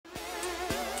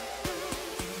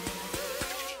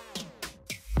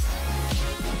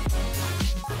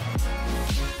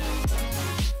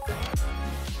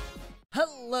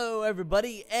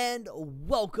everybody, and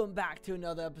welcome back to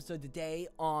another episode today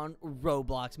on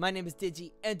Roblox. My name is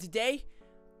Digi, and today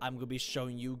I'm going to be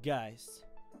showing you guys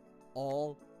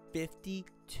all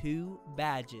 52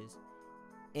 badges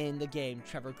in the game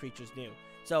Trevor Creatures New.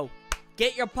 So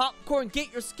get your popcorn,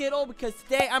 get your Skittle, because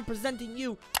today I'm presenting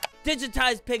you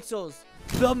DigitizedPixels,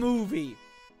 the movie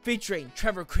featuring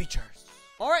Trevor Creatures.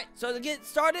 Alright, so to get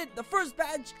started, the first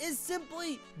badge is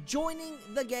simply joining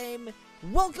the game.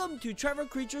 Welcome to Trevor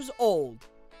Creatures Old.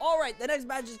 Alright, the next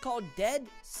badge is called Dead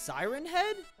Siren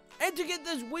Head. And to get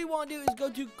this, we want to do is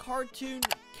go to Cartoon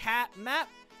Cat Map.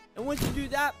 And once you do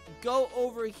that, go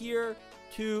over here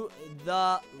to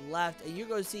the left. And you're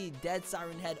going to see Dead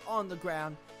Siren Head on the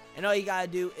ground. And all you got to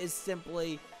do is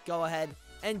simply go ahead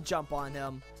and jump on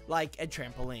him like a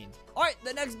trampoline. Alright,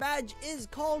 the next badge is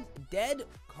called Dead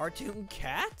Cartoon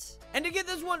Cat. And to get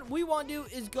this one, we want to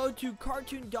do is go to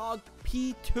Cartoon Dog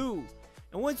P2.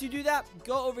 And once you do that,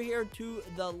 go over here to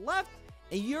the left,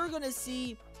 and you're going to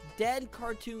see Dead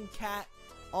Cartoon Cat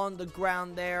on the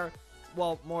ground there.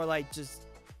 Well, more like just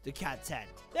the cat's head.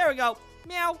 There we go.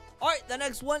 Meow. Alright, the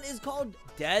next one is called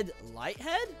Dead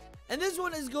Lighthead. And this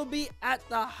one is going to be at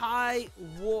the High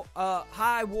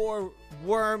War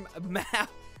Worm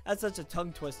map. That's such a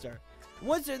tongue twister.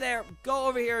 Once you're there, go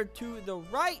over here to the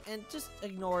right and just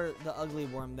ignore the ugly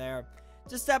worm there.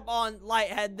 Just step on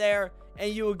Lighthead there,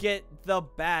 and you will get the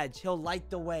badge. He'll light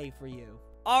the way for you.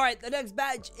 Alright, the next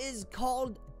badge is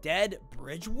called Dead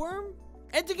Bridgeworm.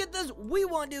 And to get this, we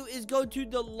want to do is go to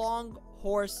the Long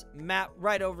Horse map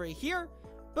right over here.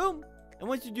 Boom. And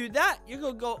once you do that, you're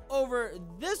going to go over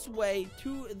this way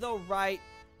to the right.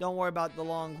 Don't worry about the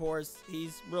Long Horse.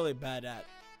 He's really bad at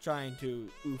trying to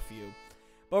oof you.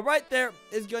 But right there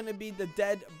is going to be the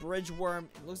Dead Bridgeworm.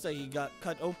 It looks like he got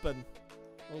cut open.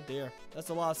 Oh dear, that's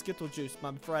a lot of Skittle juice,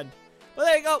 my friend. But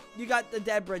there you go, you got the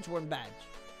Dead Bridgeworm badge.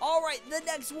 Alright, the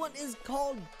next one is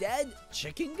called Dead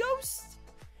Chicken Ghost.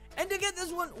 And to get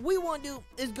this one, we want to do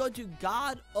is go to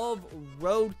God of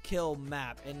Roadkill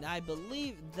map. And I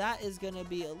believe that is going to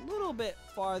be a little bit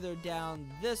farther down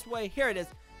this way. Here it is,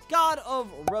 God of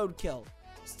Roadkill.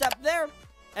 Step there,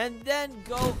 and then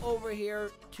go over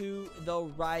here to the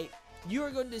right. You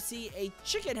are going to see a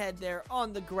chicken head there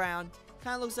on the ground.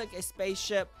 Kind of looks like a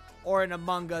spaceship or an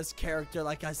Among Us character,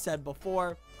 like I said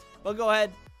before. But go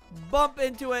ahead, bump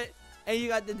into it, and you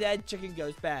got the Dead Chicken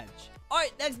Ghost badge.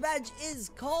 Alright, next badge is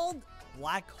called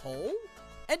Black Hole.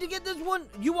 And to get this one,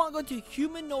 you want to go to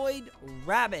Humanoid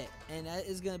Rabbit. And that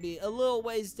is going to be a little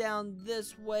ways down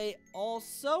this way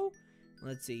also.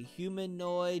 Let's see,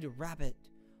 Humanoid Rabbit.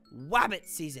 Wabbit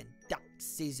season, duck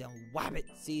season, wabbit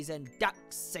season, duck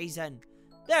season.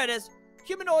 There it is,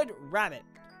 Humanoid Rabbit.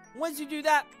 Once you do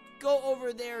that, go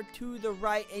over there to the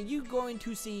right, and you're going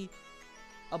to see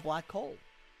a black hole.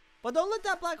 But don't let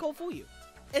that black hole fool you.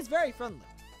 It's very friendly.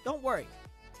 Don't worry.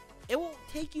 It will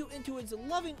take you into its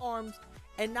loving arms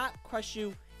and not crush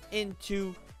you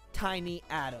into tiny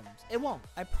atoms. It won't,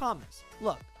 I promise.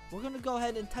 Look, we're going to go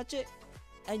ahead and touch it,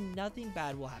 and nothing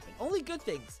bad will happen. Only good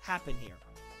things happen here.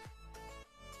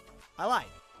 I lied.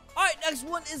 Alright, next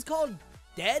one is called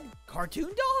Dead Cartoon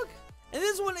Dog. And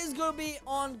this one is going to be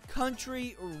on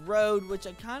Country Road, which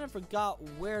I kind of forgot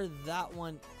where that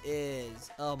one is.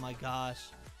 Oh my gosh.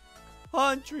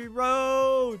 Country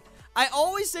Road. I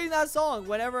always sing that song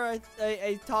whenever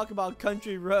I talk about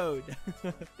Country Road.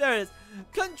 There it is.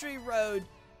 Country Road.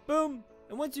 Boom.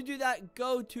 And once you do that,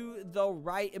 go to the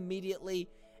right immediately.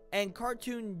 And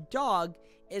Cartoon Dog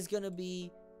is going to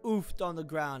be oofed on the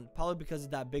ground. Probably because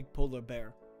of that big polar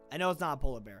bear. I know it's not a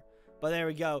polar bear. But there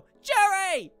we go.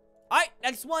 Jerry! Alright,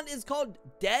 next one is called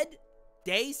Dead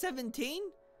Day 17.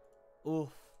 Oof.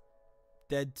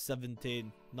 Dead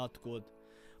 17. Not good.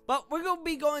 But we're going to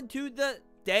be going to the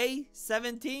Day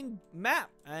 17 map.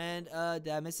 And, did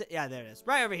I miss it? Yeah, there it is.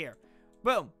 Right over here.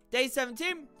 Boom. Day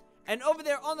 17. And over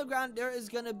there on the ground, there is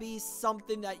going to be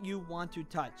something that you want to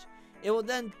touch. It will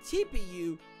then TP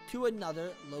you to another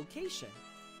location.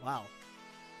 Wow.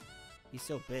 He's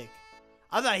so big.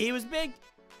 I thought he was big.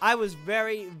 I was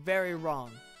very, very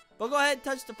wrong. But go ahead,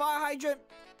 touch the fire hydrant,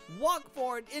 walk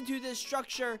forward into this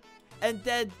structure, and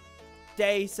then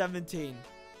Day 17.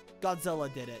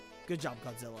 Godzilla did it. Good job,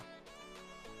 Godzilla.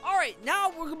 Alright, now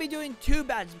we're going to be doing two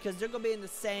badges because they're going to be in the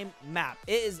same map.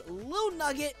 It is Lil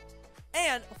Nugget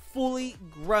and Fully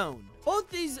Grown. Both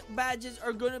these badges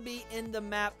are going to be in the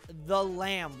map The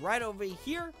Lamb right over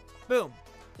here. Boom.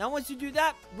 Now once you do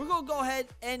that, we're going to go ahead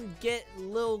and get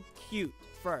Lil Cute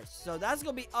first. So that's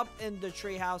going to be up in the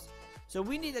treehouse. So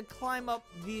we need to climb up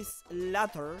this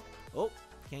ladder. Oh,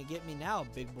 can't get me now,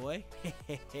 big boy.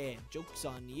 Joke's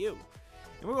on you.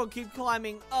 And we're going to keep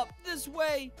climbing up this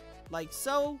way. like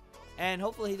so. And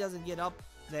hopefully he doesn't get up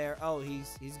there. Oh,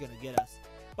 he's gonna get us.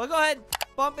 But go ahead,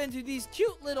 bump into these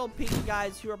cute little pink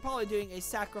guys who are probably doing a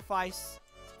sacrifice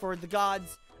for the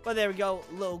gods. But there we go,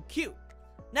 little cute.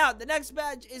 Now, the next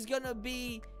badge is gonna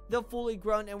be the fully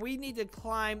grown, and we need to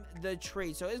climb the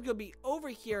tree. So it's gonna be over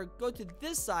here, go to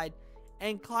this side,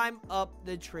 and climb up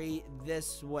the tree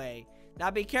this way.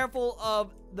 Now, be careful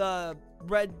of the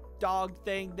red dog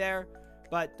thing there,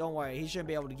 but don't worry, he shouldn't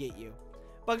be able to get you.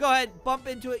 But go ahead, bump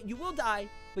into it. You will die,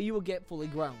 but you will get fully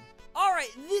grown.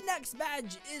 Alright, the next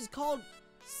badge is called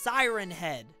Siren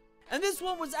Head. And this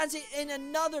one was actually in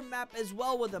another map as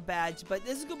well with a badge, but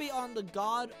this is going to be on the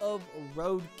God of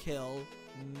Roadkill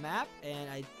map, and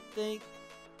I think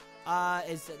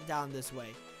it's down this way.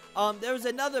 There was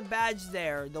another badge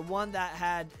there, the one that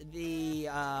had the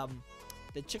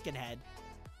chicken head.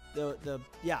 The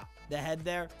head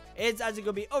there. It's actually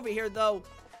going to be over here though.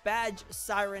 Badge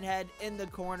Siren Head in the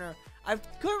corner. I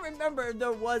couldn't remember if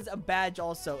there was a badge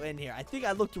also in here. I think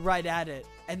I looked right at it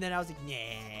and then I was like,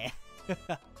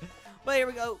 nah. But here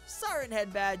we go. Siren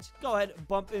Head badge. Go ahead,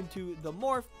 bump into the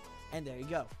morph, and there you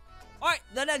go. Alright,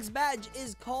 the next badge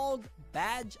is called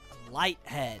Badge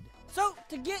Lighthead. So,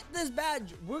 to get this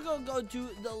badge, we're going to go to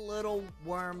the Little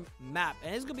Worm map.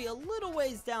 And it's going to be a little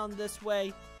ways down this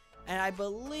way. And I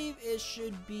believe it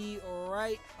should be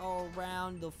right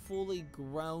around the fully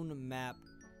grown map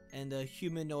and the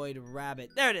humanoid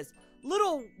rabbit. There it is.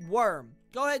 Little Worm.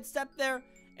 Go ahead, step there.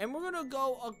 And we're going to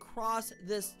go across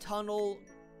this tunnel,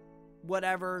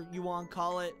 whatever you want to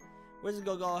call it. We're just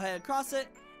going to go ahead across it.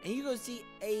 And you're going to see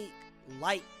a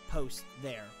light post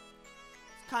there.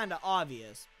 It's kind of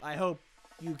obvious. I hope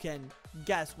you can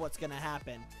guess what's going to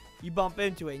happen. You bump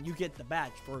into it and you get the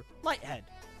badge for Lighthead.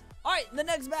 Alright, the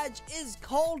next badge is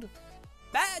called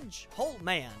Badge Hole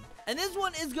Man. And this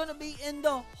one is going to be in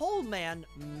the Hole Man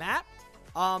map.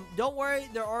 Don't worry,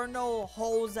 there are no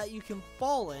holes that you can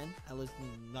fall in. At least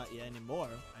not yet anymore,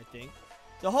 I think.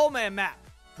 The Hole Man map.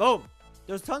 Boom.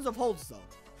 There's tons of holes though.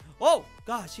 Oh,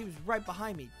 gosh, he was right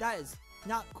behind me. That is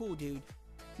not cool, dude.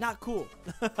 Not cool.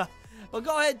 But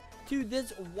go ahead to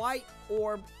this white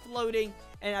orb floating.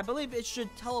 And I believe it should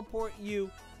teleport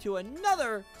you to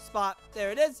another spot.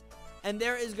 There it is. And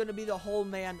there is going to be the Hole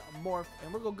Man morph.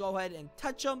 And we're going to go ahead and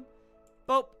touch them.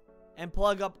 Boop. And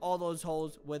plug up all those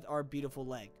holes with our beautiful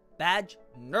leg. Badge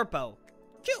Nerpo.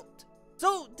 Cute.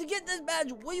 So, to get this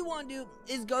badge, what you want to do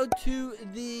is go to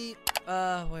the,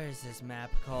 where is this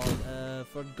map called?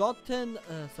 Forgotten,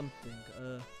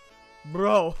 something.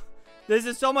 Bro, this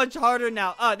is so much harder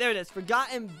now. Oh, there it is.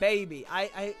 Forgotten Baby.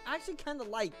 I actually kind of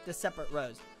like the separate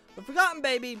rows. But Forgotten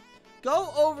Baby,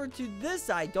 go over to this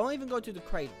side. Don't even go to the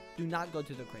cradle. Do not go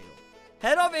to the cradle.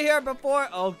 Head over here before,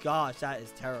 oh gosh, that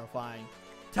is terrifying.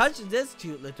 Touch this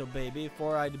cute little baby,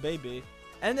 four-eyed baby.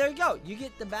 And there you go. You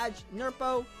get the badge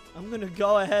Nerpo. I'm going to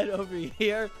go ahead over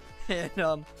here.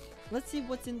 And let's see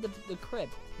what's in the crib.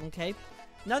 Okay.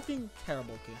 Nothing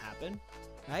terrible can happen.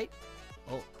 Right?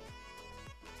 Oh.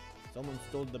 Someone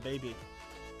stole the baby.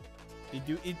 Did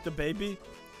you eat the baby?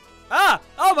 Ah!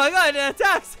 Oh my god, it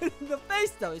attacks in the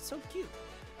face though. It's so cute.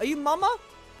 Are you mama?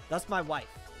 That's my wife.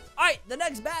 Alright, the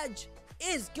next badge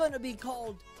is going to be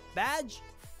called Badge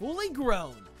Fully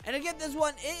Grown. And again, this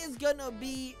one is gonna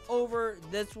be over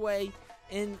this way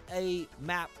in a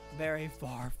map very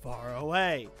far, far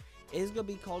away. It's gonna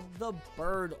be called the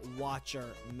Bird Watcher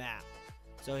map.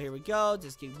 So here we go.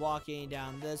 Just keep walking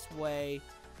down this way.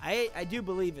 I do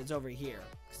believe it's over here,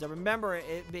 because I remember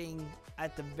it being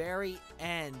at the very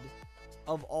end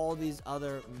of all these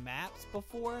other maps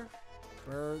before.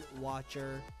 Bird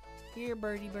Watcher. Here,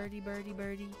 birdie, birdie, birdie,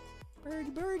 birdie.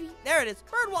 Birdie, birdie. There it is.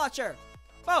 Bird Watcher.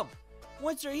 Boom.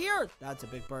 Once you're here, that's a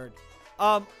big bird.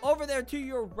 Over there to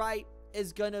your right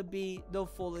is gonna be the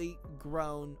fully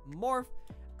grown morph.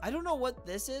 I don't know what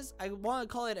this is. I want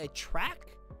to call it a track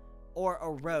or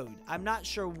a road. I'm not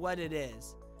sure what it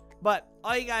is. But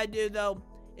all you gotta do though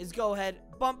is go ahead,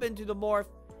 bump into the morph,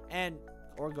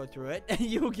 or go through it, and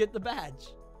you will get the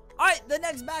badge. Alright, the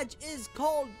next badge is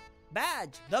called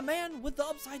Badge, the man with the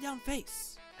upside down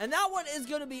face. And that one is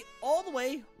gonna be all the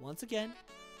way, once again,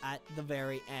 at the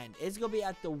very end. It's gonna be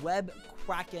at the Web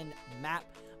Kraken map.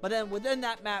 But then within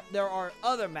that map, there are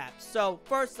other maps. So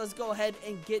first, let's go ahead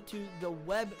and get to the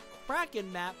Web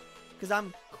Kraken map, because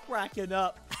I'm cracking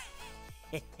up.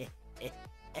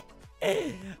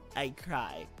 I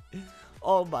cry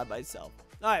all by myself.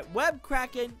 Alright, Web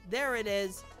Kraken, there it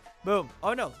is. Boom.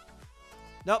 Oh no.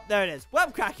 Nope, there it is.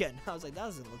 Web Kraken. I was like, that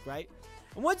doesn't look right.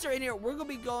 And once you're in here, we're gonna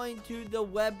be going to the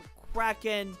Web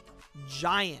Kraken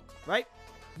Giant, right?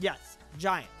 Yes,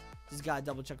 Giant. Just gotta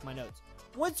double check my notes.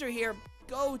 Once you're here,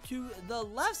 go to the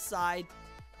left side.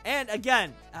 And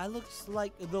again, that looks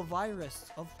like the virus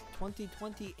of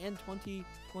 2020 and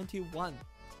 2021.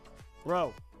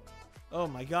 Bro. Oh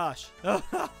my gosh.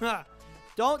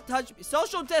 Don't touch me.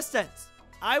 Social distance.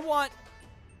 I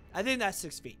think that's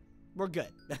 6 feet. We're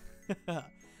good. But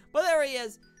there he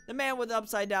is. The man with the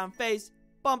upside down face.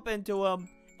 Bump into him.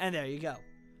 And there you go.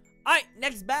 Alright,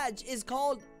 next badge is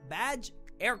called Badge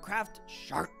Aircraft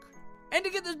Shark. And to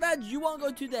get this badge, you want to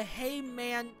go to the Hey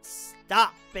Man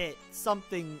Stop It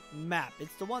something map.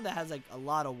 It's the one that has like a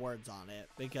lot of words on it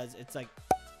because it's like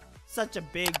such a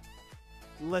big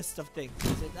list of things.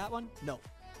 Is it that one? No.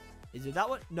 Is it that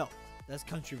one? No. That's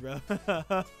Country Road.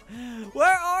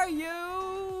 Where are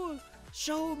you?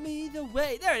 Show me the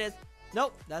way. There it is.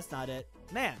 Nope, that's not it.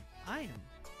 Man, I am.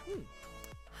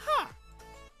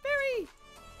 Very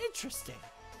interesting.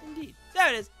 Indeed.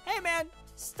 There it is. Hey, man.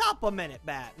 Stop a minute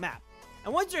map.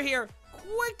 And once you're here,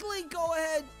 quickly go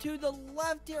ahead to the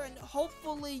left here, and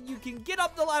hopefully you can get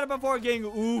up the ladder before getting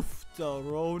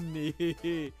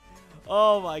oofed-a-roni.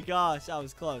 Oh my gosh, that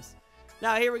was close.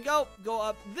 Now here we go. Go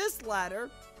up this ladder.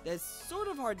 That's sort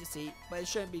of hard to see, but it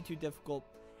shouldn't be too difficult.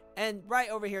 And right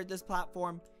over here, this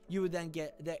platform, you would then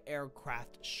get the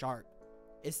aircraft shark.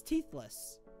 It's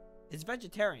teethless. It's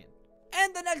vegetarian.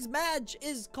 And the next badge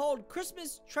is called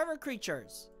Christmas TREVOR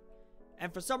CREATURES.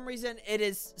 And for some reason, it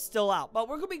is still out. But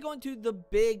we're going to be going to the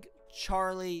Big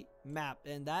Charlie map.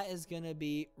 And that is going to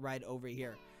be right over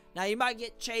here. Now, you might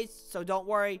get chased, so don't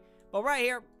worry. But right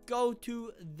here, go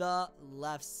to the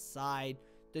left side.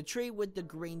 The tree with the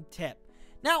green tip.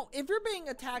 Now, if you're being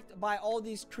attacked by all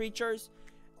these creatures,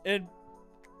 and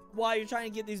while you're trying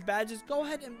to get these badges, go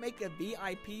ahead and make a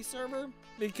VIP server.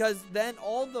 Because then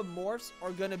all the morphs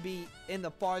are going to be in the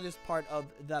farthest part of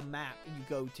the map you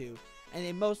go to. And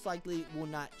they most likely will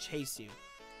not chase you.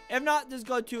 If not, just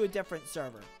go to a different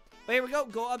server. But here we go.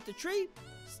 Go up the tree.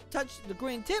 Touch the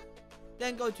green tip.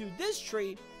 Then go to this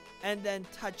tree. And then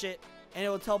touch it. And it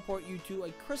will teleport you to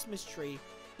a Christmas tree.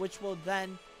 Which will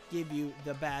then give you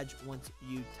the badge once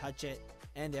you touch it.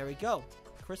 And there we go.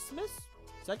 Christmas?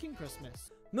 Second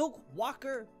Christmas. Milk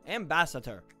Walker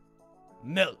Ambassador.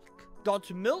 Milk. Got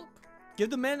to milk? Give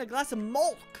the man a glass of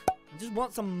milk. I just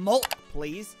want some milk,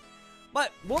 please.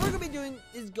 But what we're going to be doing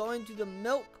is going to the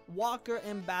Milk Walker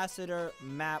Ambassador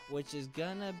map, which is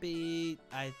going to be,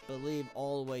 I believe,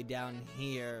 all the way down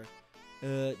here.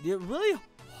 They're really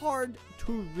hard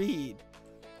to read.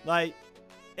 Like,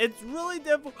 it's really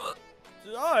difficult.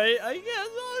 Sorry, I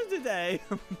can't talk today.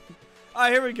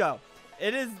 Alright, here we go.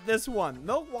 It is this one,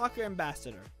 Milk Walker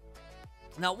Ambassador.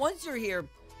 Now, once you're here,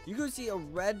 you can see a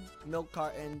red milk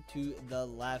carton to the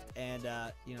left, and,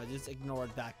 you know, just ignore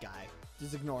that guy.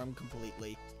 Just ignore him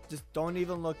completely. Just don't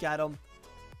even look at him.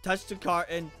 Touch the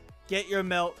carton. Get your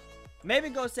milk. Maybe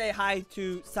go say hi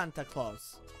to Santa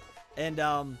Claus. And,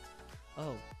 oh,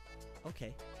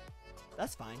 okay.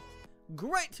 That's fine.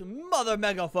 Great Mother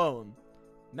Megaphone.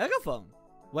 Megaphone?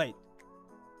 Wait.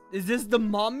 Is this the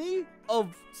mommy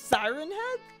of Siren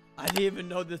Head? I didn't even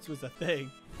know this was a thing.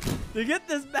 To get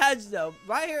this badge, though,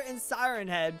 right here in Siren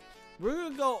Head, we're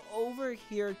going to go over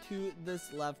here to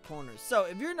this left corner. So,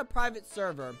 if you're in a private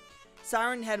server,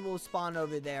 Siren Head will spawn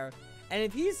over there. And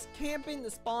if he's camping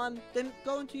the spawn, then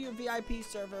go into your VIP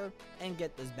server and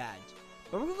get this badge.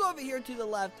 But we're going to go over here to the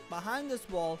left, behind this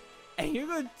wall, and you're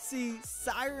going to see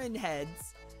Siren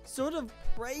Heads sort of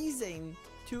praising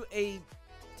to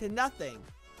nothing.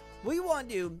 What you want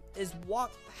to do is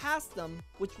walk past them,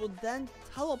 which will then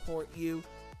teleport you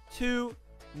to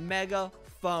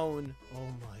Megaphone. Oh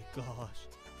my gosh.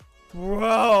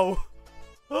 Bro.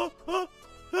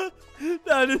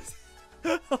 That is.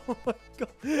 Oh my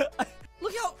god.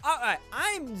 Look how. Alright.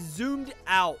 I'm zoomed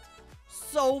out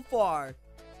so far.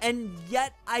 And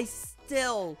yet I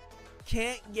still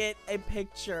can't get a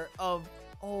picture of.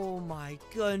 Oh my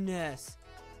goodness.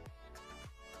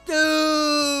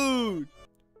 Dude.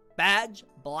 Badge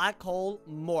Black Hole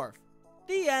Morph.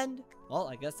 The end. Well,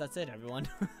 I guess that's it, everyone.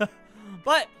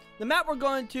 But the map we're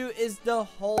going to is the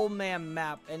Whole Man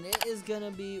map, and it is going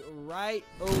to be right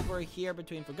over here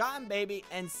between Forgotten Baby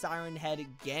and Siren Head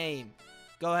Game.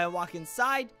 Go ahead and walk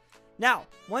inside. Now,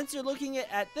 once you're looking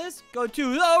at this, go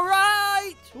to the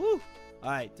right. Woo. All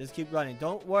right, just keep running.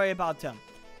 Don't worry about him.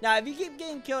 Now, if you keep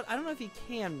getting killed, I don't know if he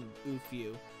can oof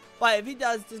you. But if he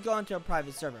does, just go into a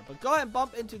private server. But go ahead and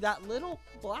bump into that little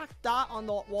black dot on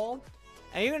the wall.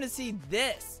 And you're going to see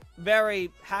this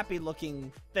very happy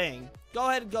looking thing. Go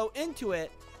ahead and go into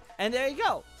it. And there you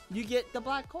go. You get the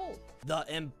black hole. The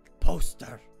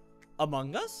imposter.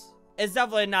 Among Us? It's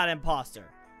definitely not imposter.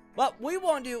 what we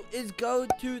want to do is go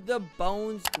to the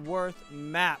Bonesworth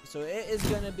map. So it is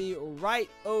going to be right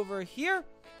over here.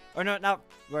 Or no, not,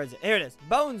 where is it? Here it is.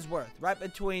 Bonesworth, right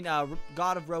between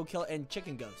God of Roadkill and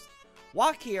Chicken Ghost.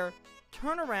 Walk here,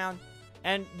 turn around,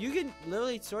 and you can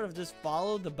literally sort of just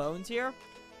follow the bones here.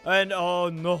 And, oh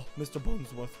no, Mr.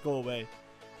 Bonesworth, go away.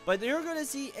 But you're going to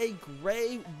see a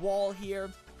gray wall here.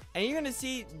 And you're going to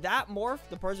see that morph,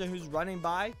 the person who's running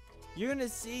by. You're going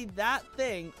to see that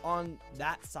thing on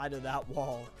that side of that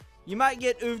wall. You might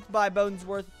get oofed by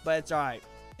Bonesworth, but it's alright.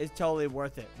 It's totally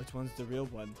worth it. Which one's the real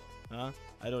one? Huh?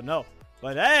 I don't know.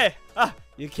 But hey!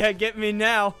 You can't get me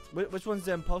now. Which one's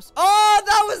the imposter? Oh,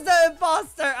 that was the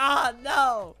imposter! Ah,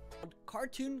 no!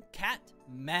 Cartoon cat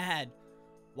mad.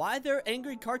 Why there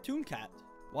angry cartoon cat?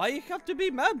 Why you have to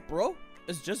be mad, bro?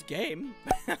 It's just game.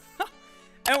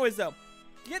 Anyways, though,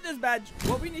 to get this badge,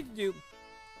 what we need to do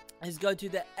is go to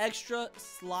the extra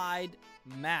slide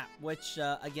map, which,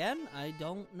 again, I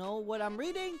don't know what I'm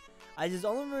reading. I just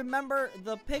only remember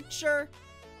the picture,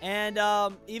 and,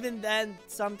 even then,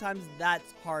 sometimes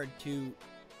that's hard to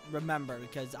remember,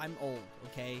 because I'm old,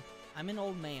 okay? I'm an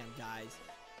old man, guys.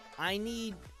 I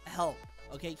need help,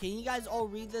 okay? Can you guys all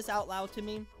read this out loud to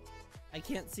me? I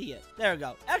can't see it. There we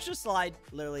go. Extra slide,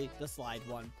 literally the slide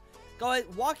one. Go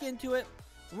ahead, walk into it.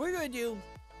 What we're going to do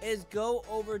is go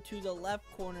over to the left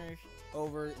corner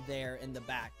over there in the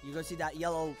back. You're going to see that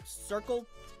yellow circle.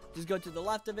 Just go to the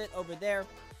left of it over there.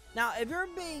 Now, if you're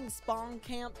being spawn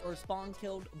camped or spawn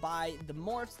killed by the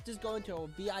morphs, just go into a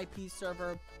VIP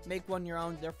server, make one your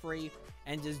own, they're free,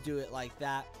 and just do it like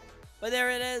that. But there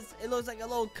it is. It looks like a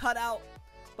little cutout.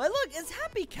 But look, it's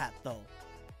Happy Cat, though.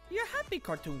 You're Happy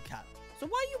Cartoon Cat. So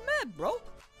why you mad, bro?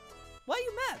 Why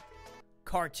you mad?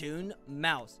 Cartoon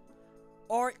Mouse.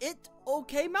 Are it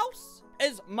okay, Mouse?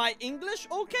 Is my English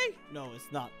okay? No,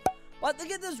 it's not. But to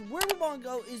get this, where we want to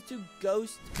go is to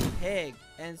Ghost Pig.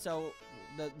 And so,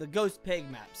 the Ghost Pig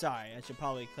map. Sorry, I should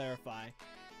probably clarify.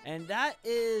 And that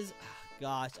is,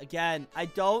 gosh, again, I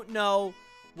don't know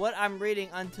what I'm reading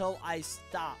until I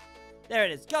stop. There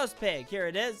it is, Ghost Pig. Here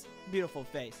it is. Beautiful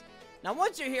face. Now,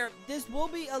 once you're here, this will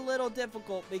be a little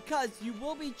difficult because you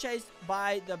will be chased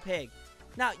by the pig.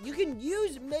 Now, you can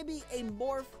use maybe a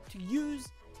morph to use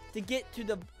to get to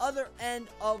the other end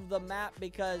of the map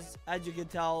because, as you can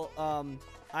tell,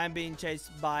 I'm being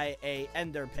chased by a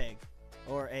ender pig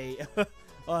or a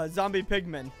zombie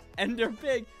pigman. Ender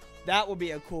pig, that would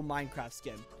be a cool Minecraft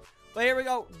skin. But here we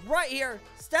go, right here,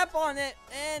 step on it,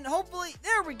 and hopefully,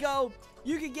 there we go,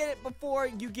 you can get it before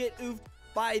you get oofed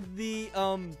by the,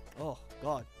 oh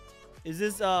god, is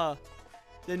this, the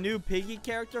new piggy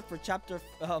character for chapter,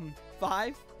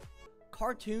 5?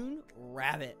 Cartoon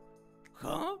Rabbit.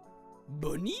 Huh?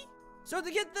 Bunny? So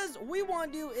to get this, we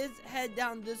want to do is head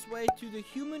down this way to the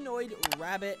Humanoid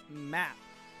Rabbit map.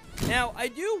 Now, I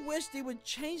do wish they would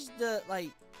change the, like,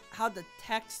 how the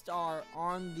text are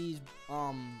on these,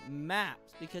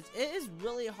 maps, because it is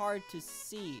really hard to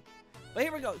see. But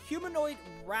here we go. Humanoid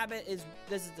Rabbit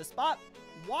this is the spot.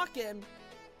 Walk in,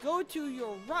 go to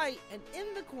your right, and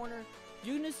in the corner,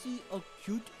 you're gonna see a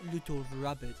cute little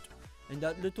rabbit. And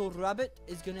that little rabbit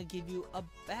is gonna give you a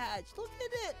badge. Look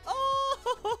at it.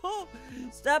 Oh,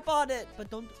 step on it, but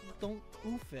don't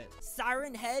oof it.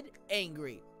 Siren Head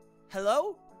angry.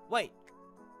 Hello? Wait,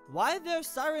 why their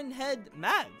Siren Head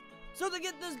mad? So to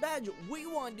get this badge, what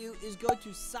you want to do is go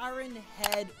to Siren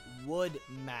Head Wood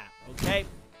map, okay?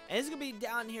 And it's gonna be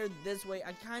down here this way.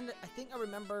 I think I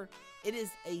remember it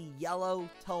is a yellow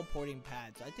teleporting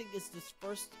pad. So I think it's this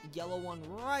first yellow one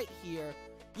right here.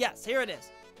 Yes, here it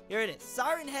is. Here it is.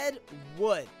 Siren Head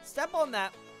Wood. Step on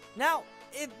that. Now,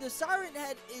 if the Siren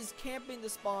Head is camping the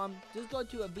spawn, just go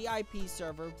to a VIP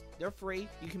server. They're free.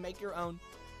 You can make your own.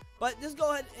 But just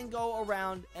go ahead and go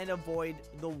around and avoid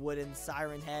the wooden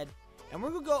Siren Head. And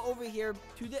we're gonna go over here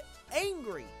to the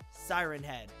angry Siren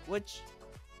Head, which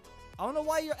I don't know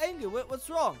why you're angry. What's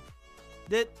wrong?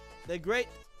 Did the great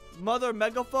Mother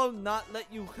Megaphone not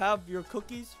let you have your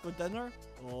cookies for dinner?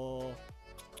 Oh,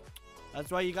 that's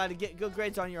why you got to get good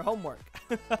grades on your homework.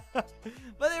 But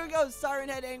there we go. Siren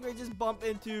Head angry. Just bump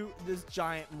into this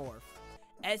giant morph.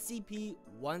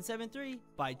 SCP-173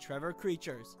 by TREVOR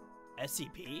CREATURES.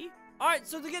 SCP? Alright,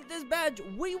 so to get this badge,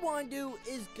 what you want to do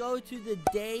is go to the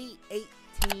Day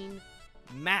 18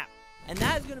 map. And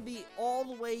that is going to be all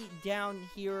the way down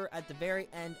here at the very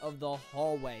end of the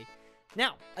hallway.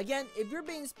 Now, again, if you're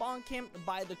being spawn camped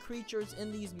by the creatures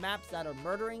in these maps that are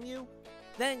murdering you,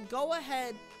 then go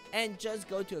ahead and just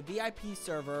go to a VIP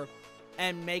server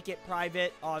and make it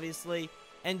private, obviously,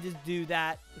 and just do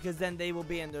that, because then they will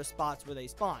be in their spots where they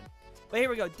spawn. But here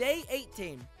we go, Day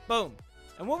 18, boom.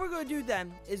 And what we're going to do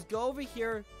then is go over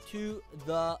here to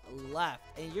the left.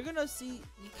 And you're going to see,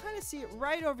 you kind of see it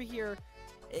right over here.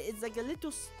 It's like a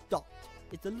little dot.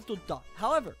 It's a little dot.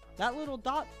 However, that little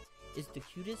dot is the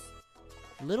cutest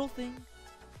little thing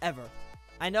ever.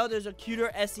 I know there's a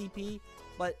cuter SCP,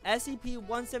 but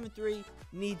SCP-173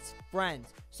 needs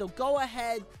friends. So go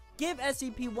ahead, give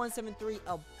SCP-173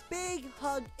 a big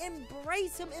hug,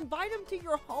 embrace him, invite him to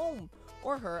your home.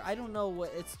 Or her, I don't know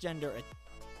what its gender is.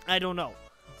 I don't know.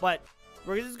 But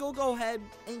we're just going to go ahead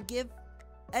and give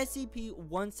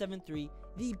SCP-173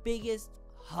 the biggest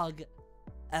hug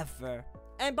ever.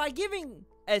 And by giving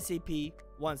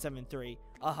SCP-173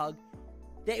 a hug,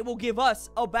 they will give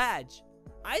us a badge.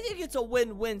 I think it's a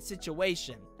win-win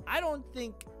situation. I don't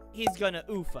think he's gonna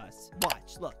oof us.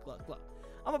 Watch, look.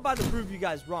 I'm about to prove you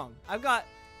guys wrong. I've got,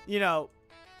 you know,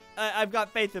 I've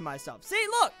got faith in myself. See,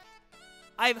 look,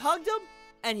 I've hugged him,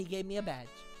 and he gave me a badge.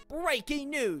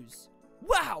 Breaking news.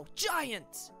 Wow,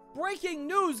 giant. Breaking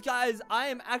news, guys. I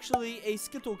am actually a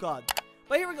Skittle God.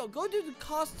 But here we go. Go to the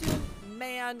costume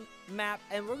man map,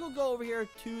 and we're gonna go over here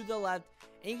to the left.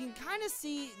 And you can kind of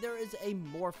see there is a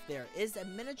morph there. It's a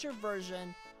miniature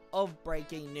version of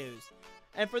breaking news.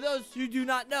 And for those who do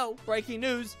not know, breaking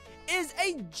news is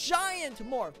a giant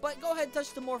morph. But go ahead and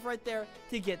touch the morph right there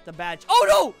to get the badge. Oh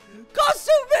no!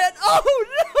 Costume man! Oh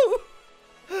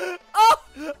no!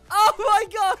 Oh my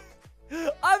god!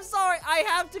 I'm sorry, I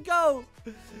have to go.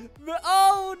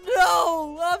 Oh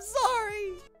no! I'm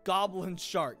sorry. Goblin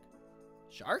shark.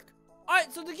 Shark?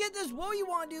 Alright, so to get this, what you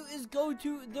want to do is go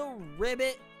to the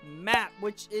Ribbit map,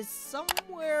 which is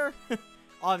somewhere,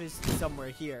 obviously somewhere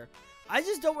here. I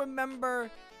just don't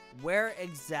remember where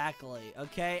exactly,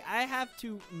 okay? I have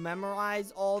to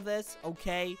memorize all this,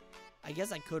 okay? I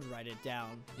guess I could write it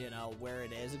down, you know, where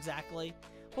it is exactly.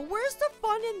 But where's the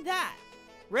fun in that?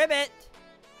 Ribbit!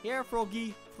 Here,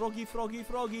 Froggy. Froggy, Froggy,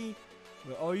 Froggy.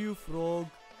 Where are you, Frog?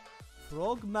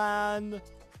 Frogman.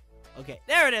 Okay,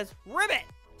 there it is. Ribbit!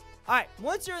 Alright,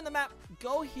 once you're in the map,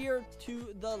 go here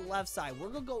to the left side. We're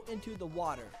going to go into the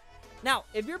water. Now,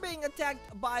 if you're being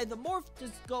attacked by the morph,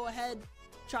 just go ahead,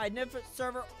 try a different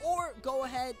server, or go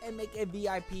ahead and make a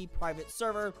VIP private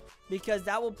server, because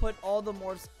that will put all the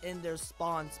morphs in their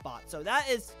spawn spot. So that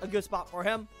is a good spot for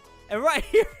him. And right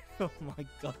here, oh my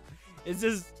god, is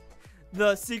this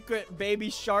the secret baby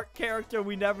shark character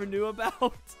we never knew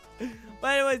about? But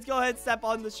anyways, go ahead, step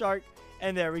on the shark,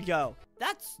 and there we go.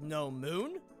 That's no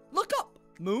moon. Look up,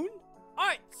 moon.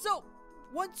 Alright, so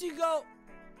once you go,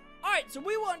 alright, so what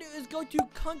we want to do is go to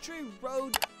Country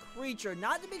Road Creature,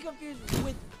 not to be confused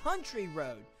with Country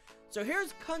Road. So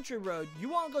here's Country Road. You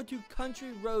want to go to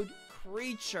Country Road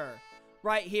Creature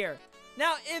right here.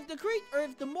 Now, if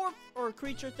the morph or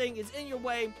creature thing is in your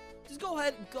way, just go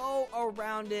ahead and go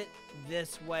around it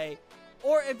this way.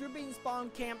 Or if you're being spawn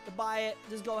camped by it,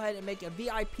 just go ahead and make a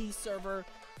VIP server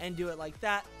and do it like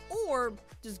that. Or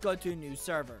just go to a new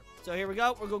server. So here we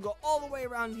go. We're going to go all the way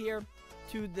around here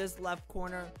to this left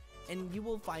corner. And you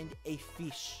will find a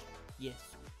fish. Yes,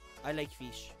 I like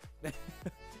fish.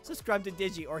 Subscribe to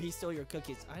Digi or he stole your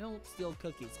cookies. I don't steal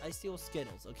cookies. I steal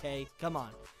Skittles, okay? Come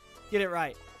on. Get it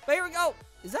right. But here we go.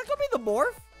 Is that going to be the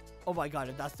morph? Oh my god,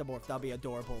 if that's the morph, that'll be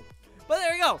adorable. But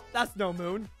there you go. That's no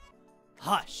moon.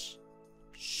 Hush.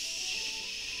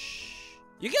 Shh.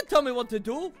 You can't tell me what to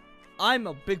do. I'm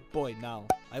a big boy now.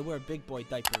 I wear big boy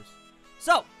diapers.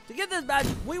 So, to get this badge,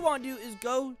 what we want to do is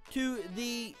go to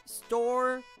the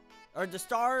store, or the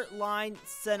Starline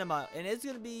Cinema. And it's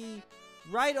going to be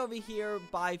right over here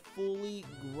by Fully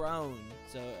Grown.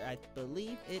 So, I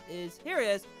believe it is. Here it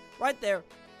is. Right there.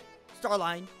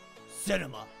 Starline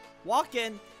Cinema. Walk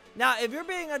in. Now, if you're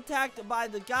being attacked by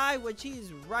the guy, which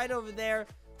he's right over there,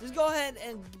 just go ahead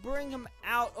and bring him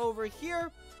out over here.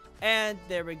 And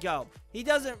there we go. He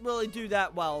doesn't really do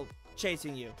that well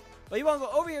chasing you. But you want to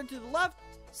go over here to the left,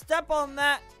 step on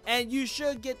that, and you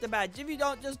should get the badge. If you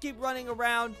don't, just keep running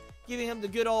around, giving him the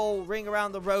good old ring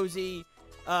around the rosy.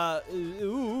 Slenderman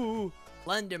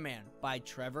by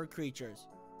TREVOR CREATURES.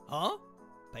 Huh?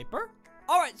 Paper?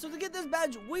 Alright, so to get this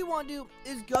badge, what we want to do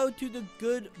is go to the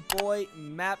Good Boy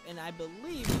map, and I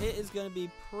believe it is going to be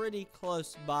pretty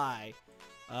close by.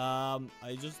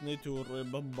 I just need to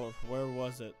remember, where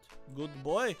was it? Good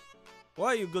boy? Where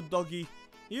are you, good doggy?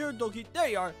 Here, doggy. There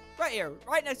you are. Right here.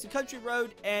 Right next to Country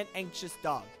Road and Anxious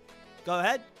Dog. Go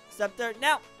ahead. Step there.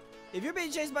 Now, if you're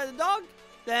being chased by the dog,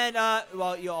 then,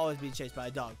 well, you'll always be chased by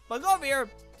a dog. But go over here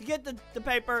to get the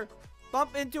paper.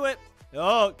 Bump into it.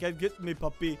 Oh, can't get me,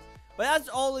 puppy. But that's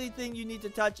the only thing you need to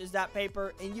touch is that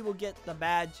paper, and you will get the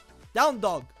badge. Down,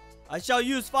 dog. I shall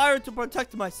use fire to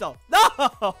protect myself.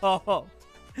 No!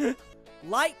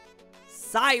 Light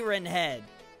Siren Head.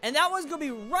 And that one's going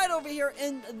to be right over here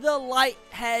in the Light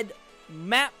Head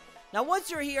map. Now,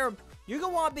 once you're here, you're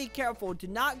going to want to be careful to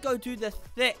not go to the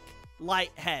thick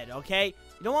light head, okay?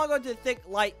 You don't want to go to the thick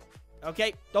light,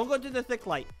 okay? Don't go to the thick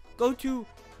light. Go to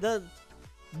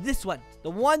this one. The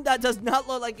one that does not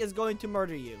look like it's going to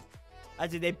murder you.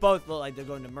 Actually, they both look like they're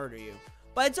going to murder you.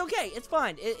 But it's okay. It's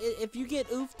fine. If you get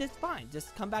oofed, it's fine.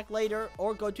 Just come back later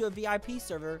or go to a VIP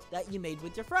server that you made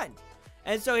with your friend.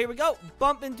 And so here we go.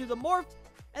 Bump into the morph.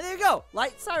 And there you go.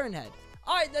 Light Siren Head.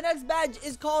 Alright, the next badge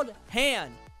is called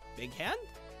Hand. Big Hand?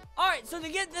 Alright, so to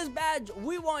get this badge,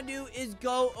 we want to do is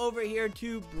go over here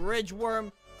to Bridge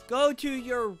Worm. Go to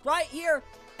your right here.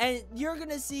 And you're going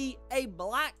to see a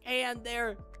black hand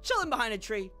there chilling behind a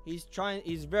tree. He's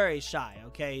very shy,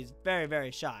 okay? He's very,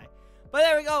 very shy. But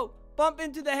there we go. Bump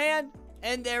into the hand.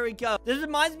 And there we go. This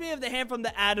reminds me of the hand from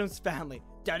the Addams Family.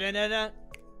 Da-da-da-da.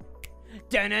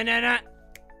 Da-da-da-da.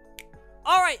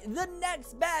 Alright, the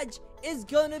next badge is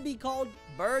gonna be called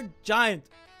Bird Giant.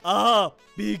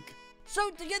 Big. So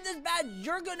to get this badge,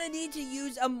 you're gonna need to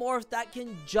use a morph that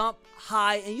can jump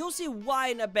high, and you'll see why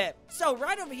in a bit. So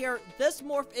right over here, this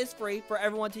morph is free for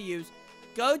everyone to use.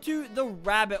 Go to the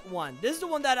rabbit one. This is the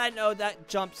one that I know that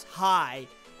jumps high.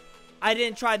 I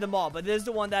didn't try them all, but this is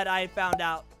the one that I found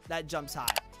out that jumps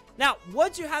high. Now,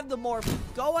 once you have the morph,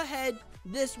 go ahead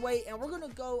this way, and we're gonna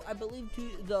go, I believe, to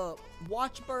the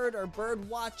Watchbird or Bird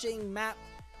Watching map.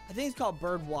 I think it's called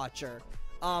Bird Watcher.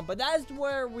 But that is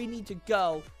where we need to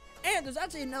go. And there's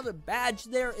actually another badge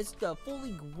there. It's the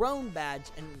fully grown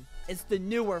badge, and it's the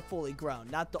newer fully grown,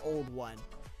 not the old one.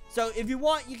 So if you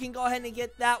want, you can go ahead and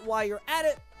get that while you're at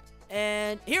it.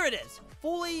 And here it is.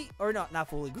 Not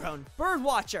fully grown. Bird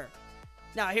Watcher.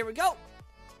 Now, here we go.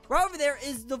 Right over there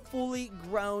is the fully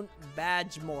grown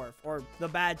badge morph, or the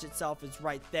badge itself is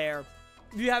right there.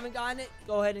 If you haven't gotten it,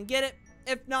 go ahead and get it.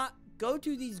 If not, go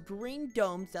to these green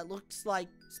domes that looks like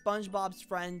SpongeBob's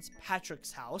friend's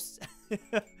Patrick's house.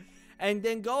 And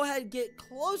then go ahead and get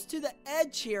close to the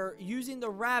edge here using the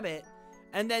rabbit.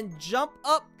 And then jump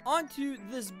up onto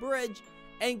this bridge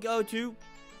and go to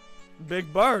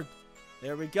Big Bird.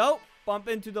 There we go. Bump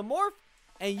into the morph.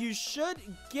 And you should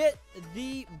get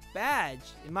the badge.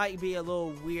 It might be a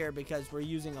little weird because we're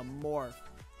using a morph.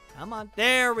 Come on.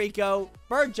 There we go.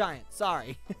 Bird Giant.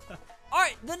 Sorry.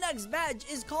 Alright, the next badge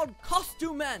is called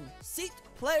Costume Man. Seat,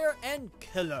 Player, and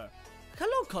Killer.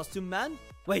 Hello, Costume Man.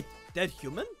 Wait, that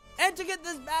human? And to get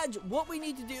this badge, what we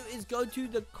need to do is go to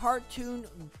the Cartoon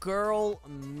Girl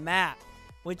map,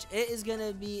 which it is going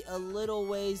to be a little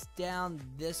ways down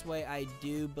this way, I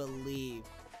do believe.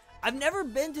 I've never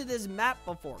been to this map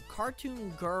before.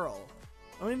 Cartoon Girl.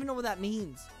 I don't even know what that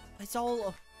means. It's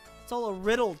all a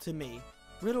riddle to me.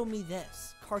 Riddle me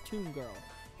this. Cartoon Girl.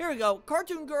 Here we go.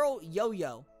 Cartoon Girl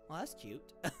Yo-Yo. Well, that's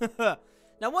cute.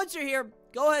 Now, once you're here,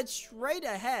 go ahead straight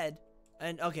ahead.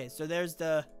 And, okay, so there's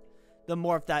the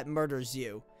morph that murders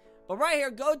you. But right here,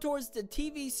 go towards the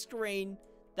TV screen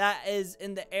that is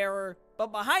in the error.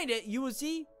 But behind it, you will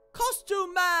see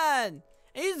Costume Man.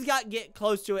 And you just got to get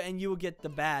close to it and you will get the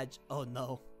badge. Oh,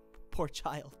 no. Poor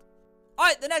child.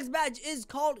 Alright, the next badge is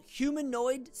called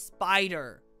Humanoid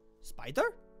Spider.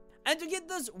 Spider? And to get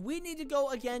this, we need to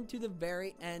go again to the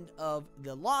very end of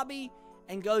the lobby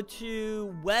and go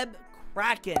to Web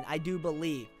Kraken, I do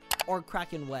believe. Or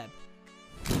Kraken Web.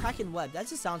 Kraken Web, that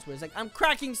just sounds weird. It's like, I'm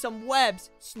cracking some webs.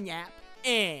 Snap.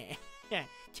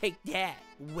 Take that,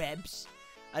 webs.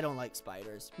 I don't like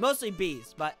spiders. Mostly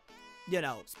bees, but, you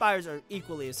know, spiders are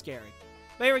equally as scary.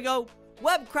 But here we go.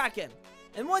 Web Kraken.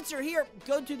 And once you're here,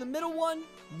 go to the middle one.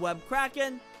 Web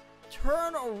Kraken.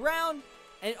 Turn around.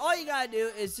 And all you gotta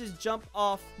do is just jump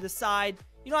off the side.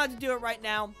 You don't have to do it right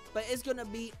now, but it's gonna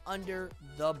be under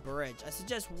the bridge. I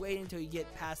suggest waiting until you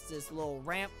get past this little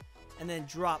ramp and then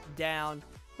drop down.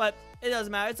 But it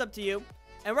doesn't matter, it's up to you.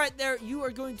 And right there, you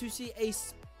are going to see a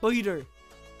spider.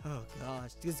 Oh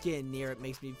gosh, just getting near it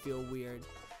makes me feel weird.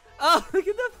 Oh, look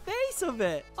at the face of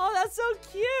it. Oh, that's so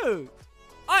cute.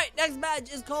 Alright, next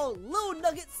badge is called Lil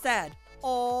Nugget Sad.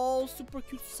 Oh, super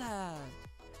cute sad.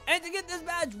 And to get this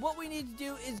badge, what we need to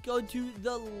do is go to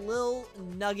the Lil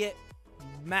Nugget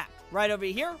map. Right over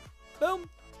here. Boom.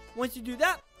 Once you do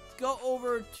that, go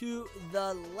over to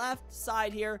the left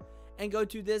side here and go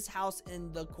to this house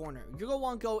in the corner. You're going to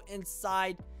want to go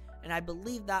inside, and I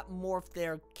believe that morph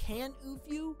there can oof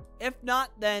you. If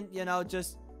not, then, you know,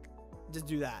 just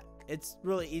do that. It's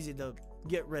really easy to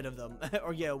get rid of them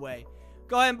or get away.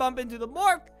 Go ahead and bump into the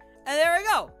morph, and there we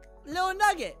go. Lil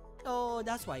Nugget. Oh,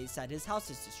 that's why he said his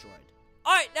house is destroyed.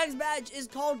 Alright, next badge is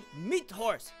called Meat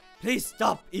Horse. Please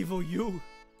stop, evil you.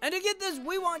 And to get this,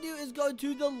 we want to do is go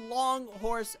to the Long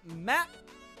Horse map.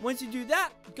 Once you do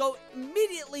that, go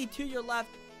immediately to your left,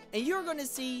 and you're going to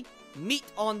see meat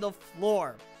on the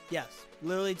floor. Yes,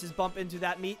 literally just bump into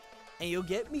that meat, and you'll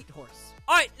get meat horse.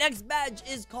 Alright, next badge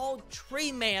is called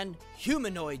Tree Man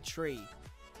Humanoid Tree.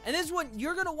 And this one,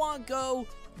 you're going to want to go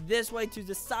this way to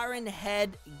the Siren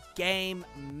Head game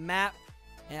map.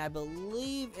 And I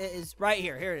believe it is right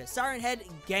here. Here it is, Siren Head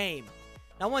game.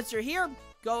 Now, once you're here,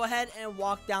 go ahead and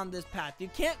walk down this path. You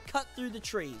can't cut through the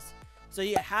trees, so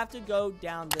you have to go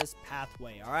down this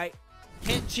pathway, alright?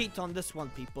 Can't cheat on this one,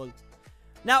 people.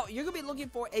 Now, you're going to be looking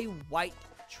for a white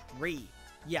tree.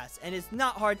 Yes, and it's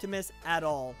not hard to miss at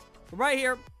all. Right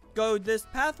here, go this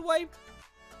pathway.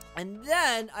 And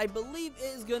then, I believe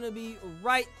it is going to be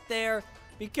right there.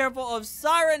 Be careful of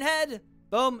Siren Head.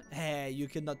 Boom. Hey, you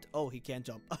cannot. Oh, he can't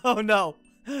jump. Oh, no.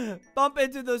 Bump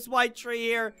into this white tree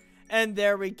here. And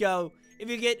there we go. If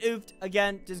you get oofed,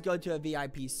 again, just go to a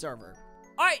VIP server.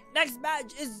 Alright, next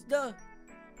badge is the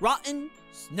Rotten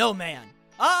Snowman.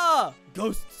 Ah,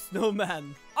 Ghost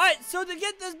Snowman. Alright, so to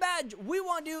get this badge, we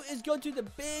want to do is go to the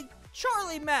Big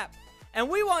Charlie map. And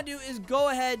we want to do is go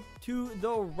ahead to the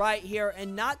right here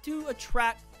and not to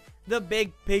attract the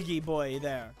big piggy boy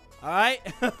there. Alright?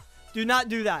 Do not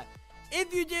do that.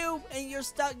 If you do and you're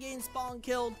stuck getting spawn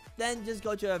killed, then just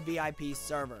go to a VIP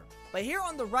server. But here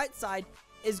on the right side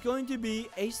is going to be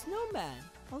a snowman.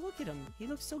 Oh, look at him. He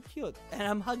looks so cute. And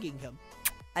I'm hugging him.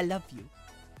 I love you.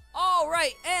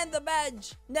 Alright, and the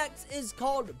badge next is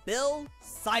called Bill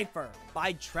Cipher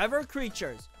by TREVOR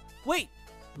CREATURES. Wait,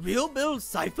 real Bill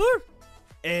Cipher?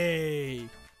 Hey.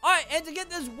 Alright, and to get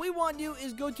this, we want to do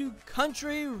is go to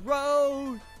Country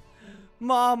Road.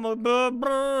 Mama,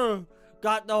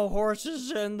 got the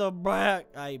horses in the back.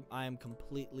 I am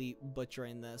completely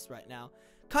butchering this right now.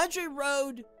 Country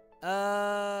Road,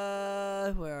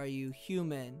 where are you?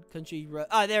 Human. Country Road.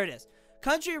 Ah, there it is.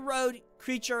 Country Road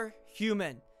Creature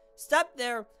Human. Step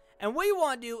there, and what you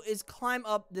want to do is climb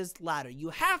up this ladder.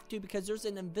 You have to, because there's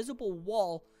an invisible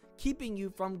wall keeping you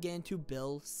from getting to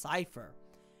Bill Cipher.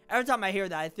 Every time I hear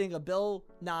that, I think of Bill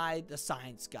Nye the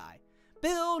Science Guy.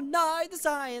 Bill Nye the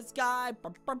Science Guy.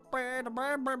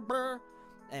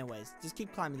 Anyways, just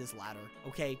keep climbing this ladder,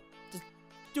 okay? Just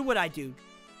do what I do.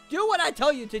 Do what I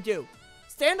tell you to do.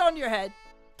 Stand on your head,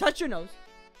 touch your nose,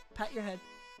 pat your head.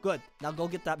 Good. Now go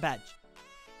get that badge.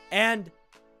 And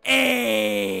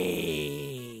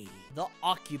the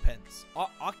occupants.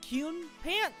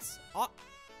 Occupants?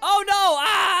 Oh no!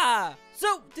 Ah!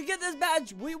 So, to get this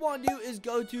badge, we want to do is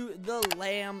go to the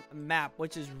Lamb map,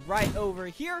 which is right over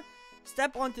here.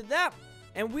 Step onto that,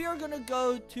 and we are going to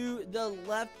go to the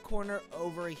left corner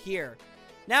over here.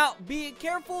 Now, be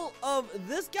careful of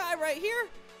this guy right here.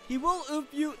 He will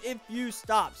oof you if you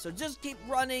stop. So, just keep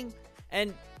running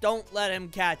and don't let him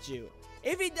catch you.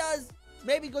 If he does,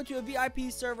 maybe go to a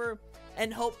VIP server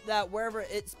and hope that wherever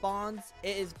it spawns,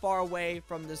 it is far away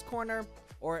from this corner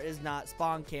or it is not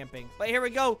spawn camping. But here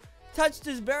we go. Touch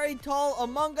this very tall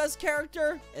Among Us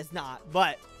character. It's not,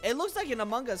 but it looks like an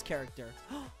Among Us character.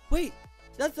 Wait,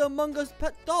 that's the Among Us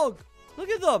pet dog. Look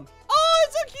at them. Oh,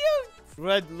 it's so cute.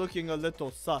 Red looking a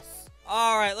little sus.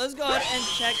 All right, let's go ahead and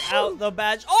check out the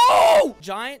badge. Oh!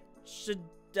 Giant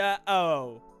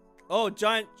Shadow. Oh,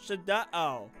 Giant Shadow.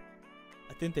 I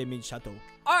think they mean shadow.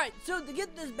 Alright, so to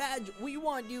get this badge, what you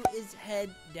want to do is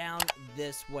head down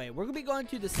this way. We're going to be going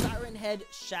to the Siren Head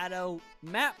Shadow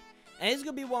map. And it's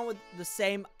going to be one with the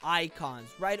same icons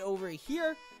right over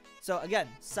here. So again,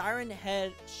 Siren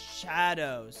Head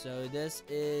Shadow. So this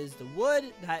is the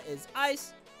wood. That is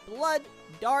ice, blood,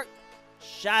 dark,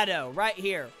 shadow right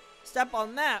here. Step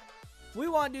on that. What we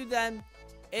want to do then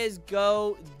is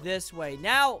go this way.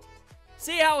 Now,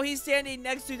 see how he's standing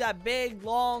next to that big,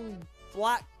 long,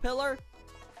 black pillar?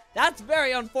 That's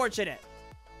very unfortunate.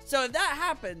 So if that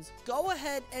happens, go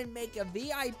ahead and make a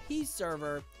VIP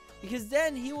server, because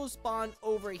then he will spawn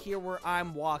over here where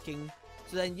I'm walking.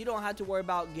 So then you don't have to worry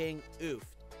about getting oofed.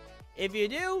 If you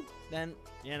do, then,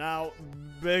 you know,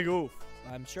 big oof.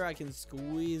 I'm sure I can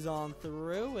squeeze on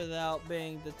through without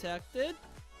being detected.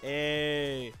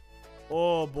 Hey.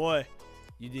 Oh boy.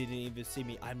 You didn't even see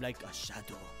me. I'm like a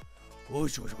shadow.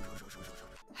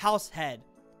 House head.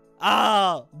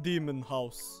 Ah, demon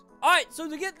house. Alright, so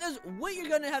to get this, what you're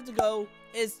going to have to go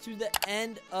is to the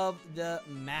end of the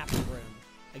map room.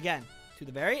 Again, to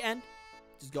the very end.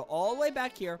 Just go all the way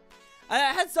back here. I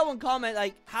had someone comment,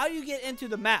 like, how do you get into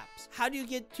the maps? How do you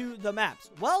get to the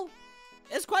maps? Well,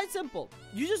 it's quite simple.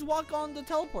 You just walk on the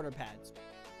teleporter pads.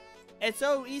 It's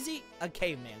so easy, a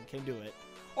caveman can do it.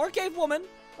 Or a cave woman,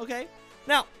 okay?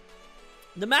 Now,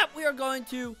 the map we are going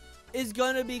to is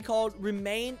going to be called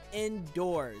Remain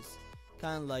Indoors.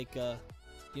 Kind of like,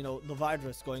 you know, the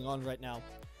virus going on right now.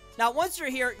 Now, once you're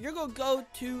here, you're going to go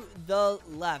to the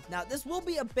left. Now, this will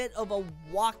be a bit of a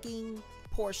walking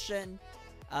portion.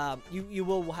 You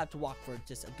will have to walk for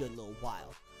just a good little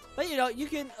while. But, you know, you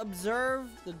can observe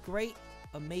the great,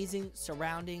 amazing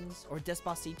surroundings, or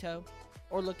Despacito,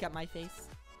 or look at my face.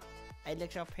 I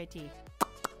look so pretty.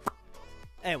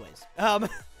 Anyways,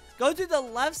 go to the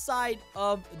left side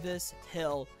of this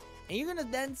hill, and you're going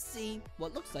to then see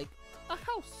what looks like a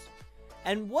house.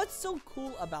 And what's so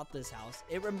cool about this house,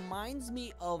 it reminds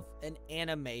me of an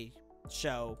anime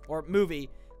show or movie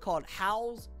called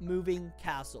Howl's Moving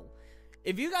Castle.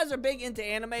 If you guys are big into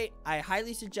anime, I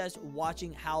highly suggest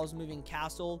watching Howl's Moving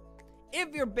Castle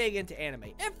if you're big into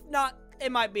anime. If not,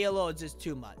 it might be a little just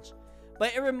too much.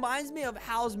 But it reminds me of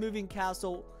Howl's Moving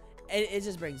Castle, and it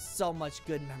just brings so much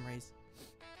good memories.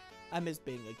 I miss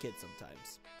being a kid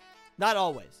sometimes. Not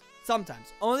always.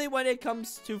 Sometimes. Only when it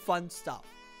comes to fun stuff.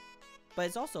 But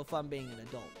it's also fun being an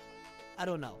adult. I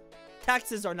don't know.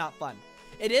 Taxes are not fun.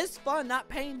 It is fun not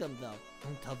paying them, though.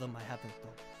 Don't tell them I haven't, though.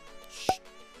 Shh.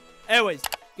 Anyways,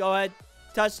 go ahead.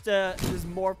 Touch this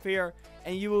morph here,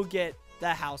 and you will get the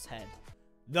house head.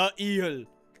 The eel.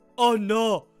 Oh,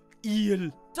 no.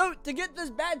 Eel. So, to get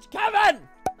this badge, Kevin!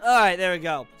 Alright, there we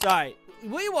go. Sorry.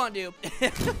 What you want to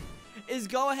do is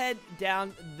go ahead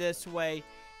down this way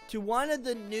to one of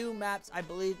the new maps, I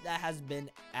believe, that has been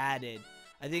added.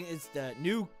 I think it's the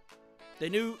new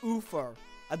Oofer.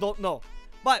 I don't know.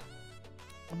 But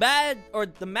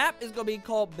the map is gonna be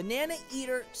called Banana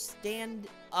Eater Stand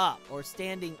Up or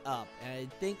Standing Up. And I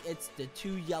think it's the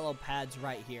 2 yellow pads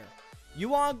right here. You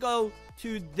wanna go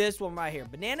to this one right here.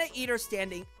 Banana Eater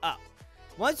Standing Up.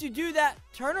 Once you do that,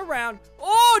 turn around.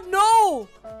 Oh no!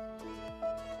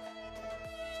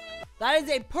 That is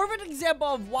a perfect example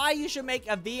of why you should make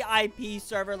a VIP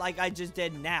server like I just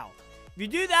did now. If you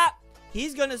do that,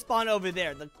 he's gonna spawn over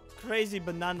there, the crazy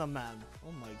banana man.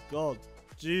 Oh my god.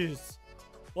 Jeez.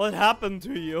 What happened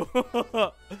to you?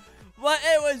 But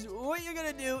anyways, what you're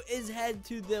gonna do is head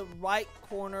to the right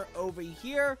corner over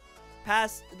here,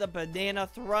 past the banana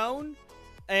throne,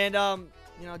 and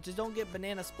you know, just don't get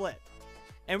banana split.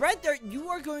 And right there, you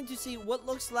are going to see what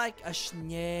looks like a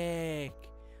snake.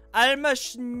 I'm a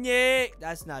snake.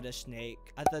 That's not a snake.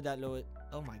 I thought that little...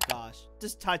 Oh my gosh.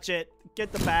 Just touch it.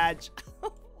 Get the badge.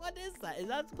 What is that? Is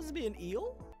that supposed to be an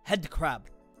eel? Head crab.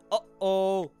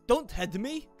 Uh-oh. Don't head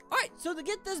me. Alright, so to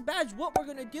get this badge, what we're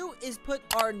going to do is put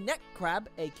our neck crab,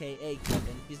 a.k.a.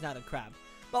 Kevin. He's not a crab.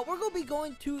 But we're going to be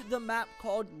going to the map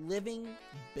called Living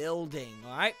Building.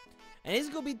 Alright? And it's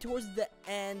going to be towards the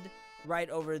end right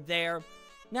over there.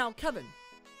 Now, Kevin,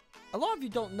 a lot of you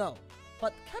don't know,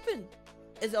 but Kevin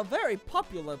is a very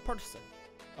popular person.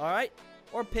 Alright?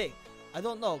 Or pig. I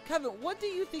don't know. Kevin, what do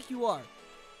you think you are?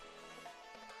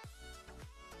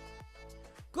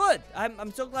 Good.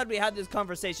 I'm so glad we had this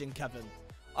conversation, Kevin.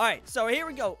 Alright, so here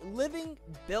we go. Living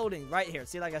Building right here.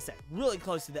 See, like I said, really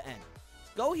close to the end.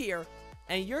 Go here,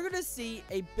 and you're going to see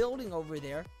a building over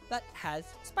there that has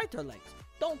spider legs.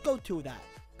 Don't go to that.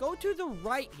 Go to the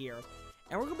right here,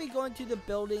 and we're going to be going to the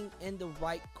building in the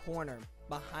right corner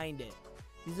behind it.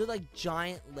 These are like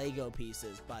giant Lego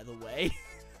pieces, by the way.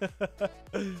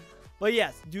 But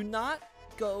yes, do not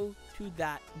go to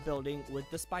that building with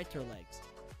the spider legs.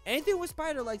 Anything with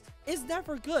spider legs is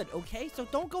never good, okay? So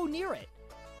don't go near it,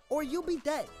 or you'll be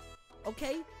dead,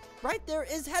 okay? Right there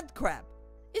is head crab.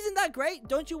 Isn't that great?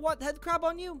 Don't you want head crab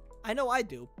on you? I know I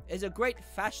do. It's a great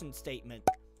fashion statement.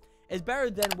 It's better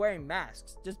than wearing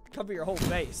masks. Just cover your whole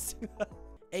face.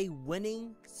 A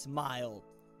winning smile.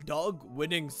 Dog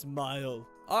winning smile.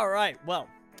 Alright, well,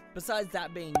 besides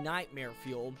that being nightmare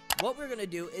fuel, what we're gonna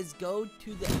do is go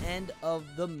to the end of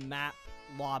the map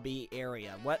lobby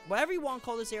area. Whatever you want to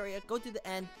call this area, go to the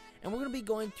end, and we're gonna be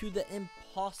going to the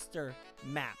imposter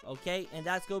map, okay? And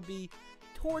that's gonna be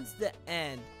towards the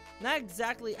end. Not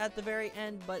exactly at the very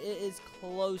end, but it is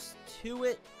close to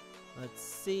it. Let's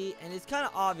see, and it's kind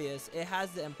of obvious. It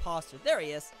has the imposter. There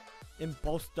he is.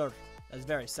 Imposter. That's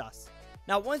very sus.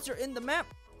 Now, once you're in the map,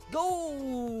 go!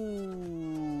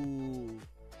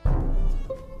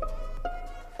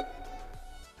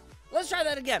 Let's try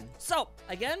that again. So,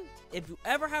 again, if you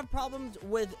ever have problems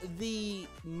with the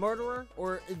murderer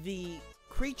or the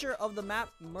creature of the map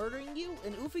murdering you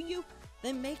and oofing you,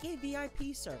 then make a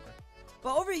VIP server.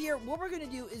 But over here, what we're going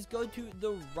to do is go to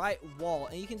the right wall.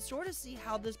 And you can sort of see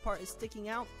how this part is sticking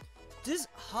out. Just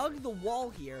hug the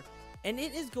wall here, and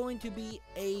it is going to be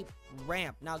a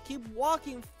ramp. Now, keep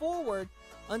walking forward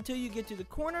until you get to the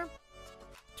corner.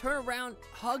 Turn around,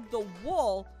 hug the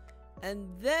wall, and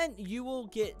then you will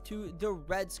get to the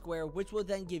red square, which will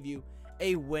then give you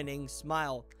a winning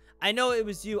smile. I know it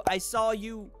was you. I saw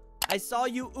you I saw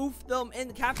you oof them in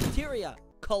the cafeteria.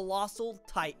 Colossal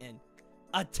Titan.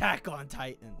 Attack on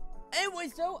Titan. Anyway,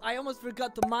 so I almost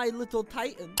forgot the My Little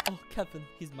Titan. Oh, Kevin,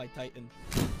 he's my Titan.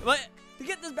 But to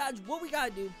get this badge, what we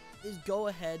gotta do is go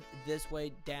ahead this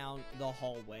way down the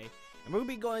hallway. And we're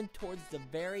gonna be going towards the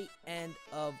very end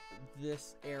of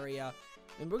this area.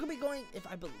 And we're gonna be going, if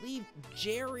I believe,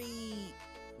 Jerry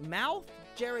Moth?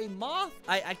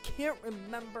 I can't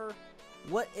remember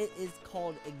what it is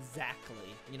called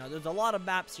exactly. You know, there's a lot of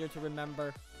maps here to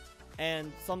remember.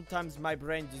 And sometimes my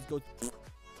brain just goes,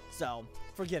 so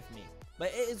forgive me. But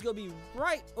it is gonna be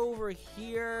right over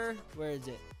here. Where is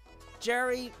it?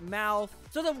 Jerry Mouth.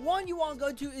 So the one you want to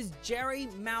go to is Jerry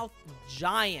Mouth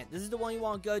Giant. This is the one you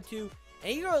want to go to.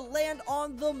 And you're going to land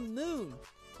on the moon.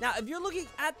 Now, if you're looking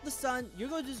at the sun, you're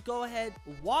going to just go ahead,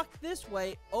 walk this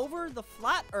way over the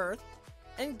flat earth,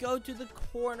 and go to the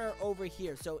corner over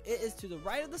here. So it is to the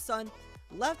right of the sun,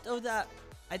 left of that.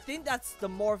 I think that's the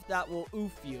morph that will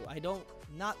oof you.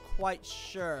 Not quite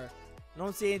sure. I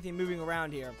don't see anything moving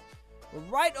around here. But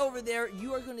right over there,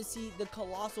 you are going to see the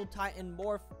Colossal Titan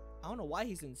morph. I don't know why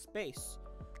he's in space.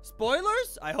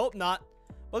 Spoilers? I hope not.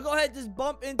 But go ahead, just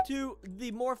bump into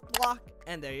the morph block,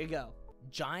 and there you go.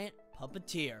 Giant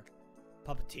Puppeteer.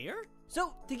 Puppeteer?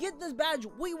 So, to get this badge,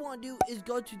 what you want to do is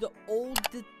go to the Old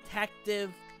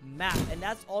Detective map, and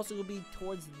that's also going to be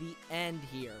towards the end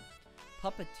here.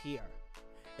 Puppeteer.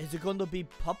 Is it going to be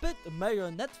Puppet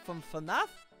Marionette from FNAF?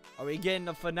 Are we getting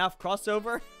a FNAF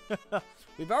crossover?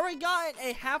 We've already gotten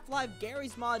a Half-Life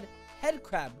Garry's Mod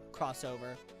Headcrab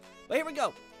crossover. But here we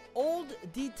go. Old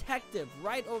Detective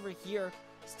right over here.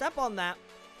 Step on that.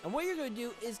 And what you're going to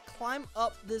do is climb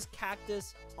up this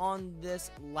cactus on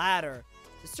this ladder.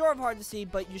 It's sort of hard to see,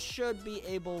 but you should be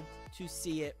able to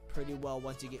see it pretty well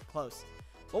once you get close.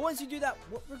 But once you do that,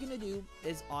 what we're going to do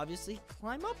is obviously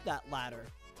climb up that ladder.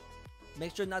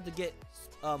 Make sure not to get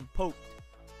poked.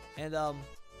 And,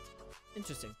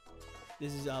 interesting.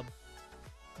 This is,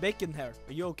 Bacon Hair.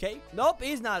 Are you okay? Nope,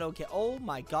 he's not okay. Oh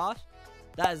my gosh.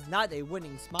 That is not a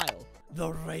winning smile.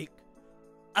 The Rake.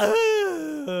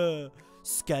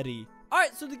 Scary.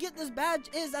 Alright, so to get this badge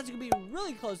is actually going to be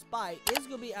really close by. It's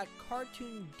going to be at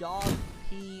Cartoon Dog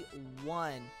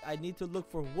P1. I need to look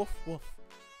for Woof Woof.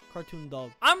 Cartoon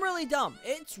Dog. I'm really dumb.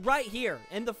 It's right here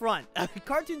in the front.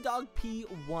 Cartoon Dog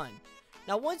P1.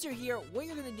 Now, once you're here, what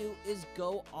you're going to do is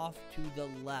go off to the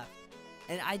left.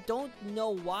 And I don't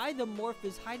know why the morph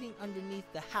is hiding underneath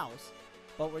the house.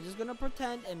 But we're just going to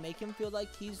pretend and make him feel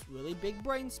like he's really big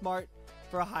brain smart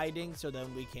for hiding so then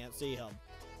we can't see him.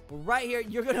 But right here,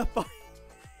 you're going to find...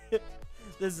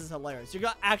 This is hilarious. You're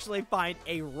going to actually find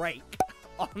a rake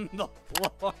on the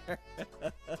floor.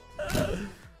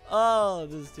 Oh,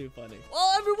 this is too funny.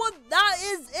 Well, everyone, that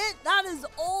is it. That is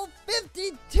all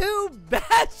 52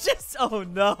 badges. Oh,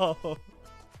 no.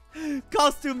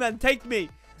 Costume man, take me.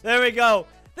 There we go.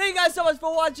 Thank you guys so much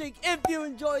for watching. If you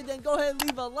enjoyed, then go ahead and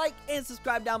leave a like and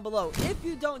subscribe down below. If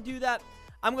you don't do that,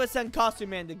 I'm going to send Costume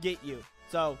Man to get you.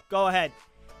 So, go ahead.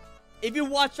 If you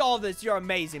watch all this, you're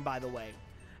amazing, by the way.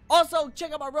 Also,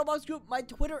 check out my Roblox group, my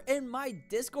Twitter, and my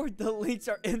Discord. The links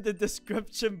are in the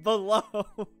description below.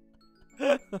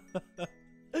 I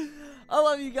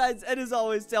love you guys, and as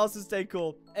always, stay awesome, stay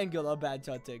cool, and good luck badge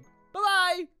hunting.